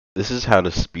This is how to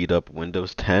speed up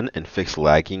Windows 10 and fix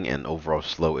lagging and overall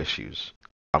slow issues.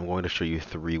 I'm going to show you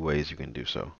 3 ways you can do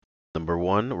so. Number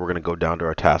 1, we're going to go down to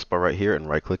our taskbar right here and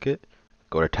right click it.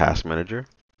 Go to Task Manager.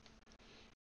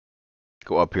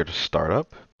 Go up here to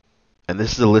Startup. And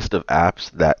this is a list of apps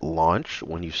that launch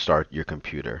when you start your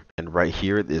computer. And right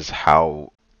here is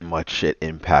how much it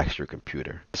impacts your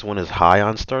computer. This one is high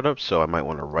on startup, so I might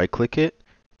want to right click it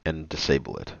and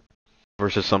disable it.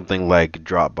 Versus something like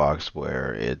Dropbox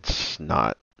where it's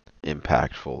not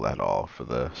impactful at all for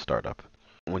the startup.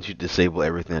 Once you disable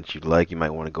everything that you'd like, you might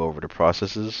want to go over to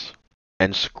processes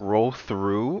and scroll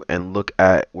through and look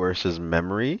at where it says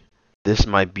memory. This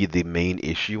might be the main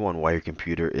issue on why your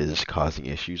computer is causing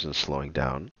issues and slowing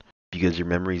down, because your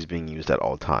memory is being used at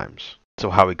all times.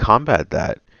 So how we combat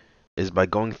that is by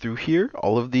going through here.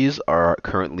 All of these are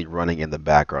currently running in the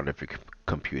background of your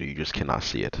computer. You just cannot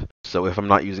see it. So if I'm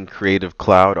not using Creative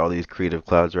Cloud, all these Creative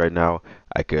Clouds right now,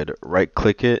 I could right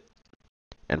click it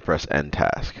and press End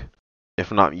Task. If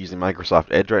I'm not using Microsoft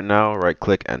Edge right now, right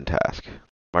click End Task.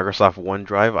 Microsoft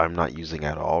OneDrive I'm not using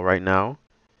at all right now,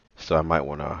 so I might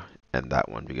want to end that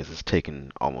one because it's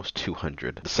taken almost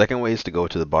 200. The second way is to go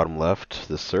to the bottom left,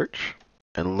 the search,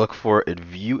 and look for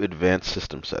View Advanced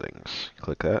System Settings.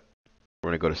 Click that. We're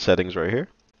going to go to Settings right here,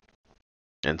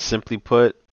 and simply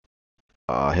put,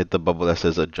 hit the bubble that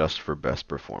says Adjust for Best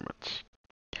Performance.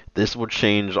 This will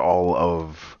change all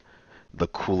of the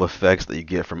cool effects that you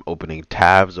get from opening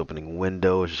tabs, opening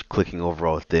windows, just clicking over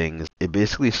all things. It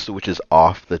basically switches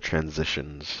off the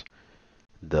transitions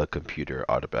the computer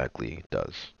automatically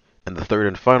does. And the third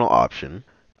and final option,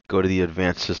 go to the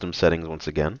Advanced System Settings once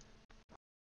again.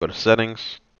 Go to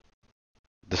Settings.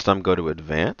 This time go to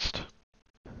Advanced.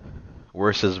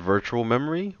 Where it says Virtual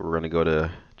Memory, we're going to go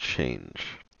to Change.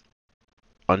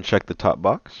 Uncheck the top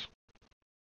box.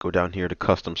 Go down here to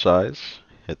Custom Size.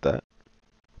 Hit that.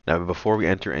 Now before we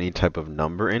enter any type of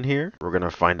number in here, we're going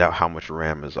to find out how much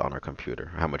RAM is on our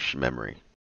computer, how much memory.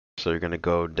 So you're going to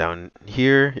go down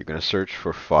here, you're going to search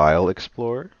for File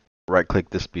Explorer. Right click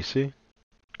this PC,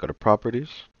 go to Properties,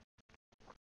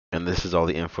 and this is all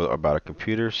the info about a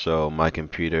computer. So my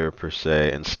computer per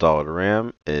se installed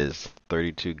RAM is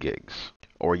 32 gigs,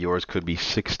 or yours could be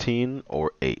 16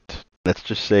 or 8. Let's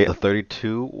just say the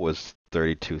 32 was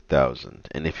 32,000,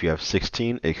 and if you have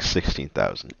 16, it's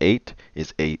 16,000. 8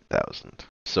 is 8,000.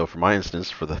 So for my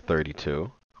instance, for the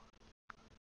 32,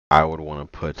 I would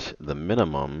want to put the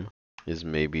minimum is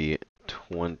maybe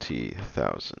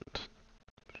 20,000.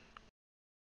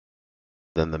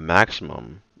 Then the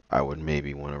maximum, I would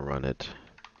maybe want to run it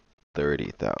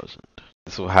 30,000.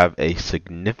 This will have a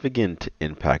significant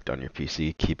impact on your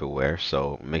PC, keep aware,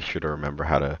 so make sure to remember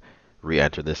how to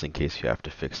re-enter this in case you have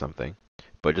to fix something.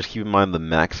 But just keep in mind the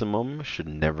maximum should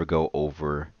never go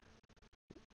over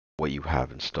what you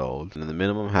have installed. And the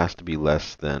minimum has to be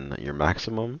less than your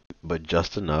maximum, but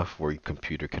just enough where your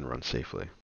computer can run safely.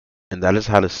 And that is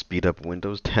how to speed up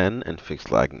Windows 10 and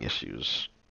fix lagging issues.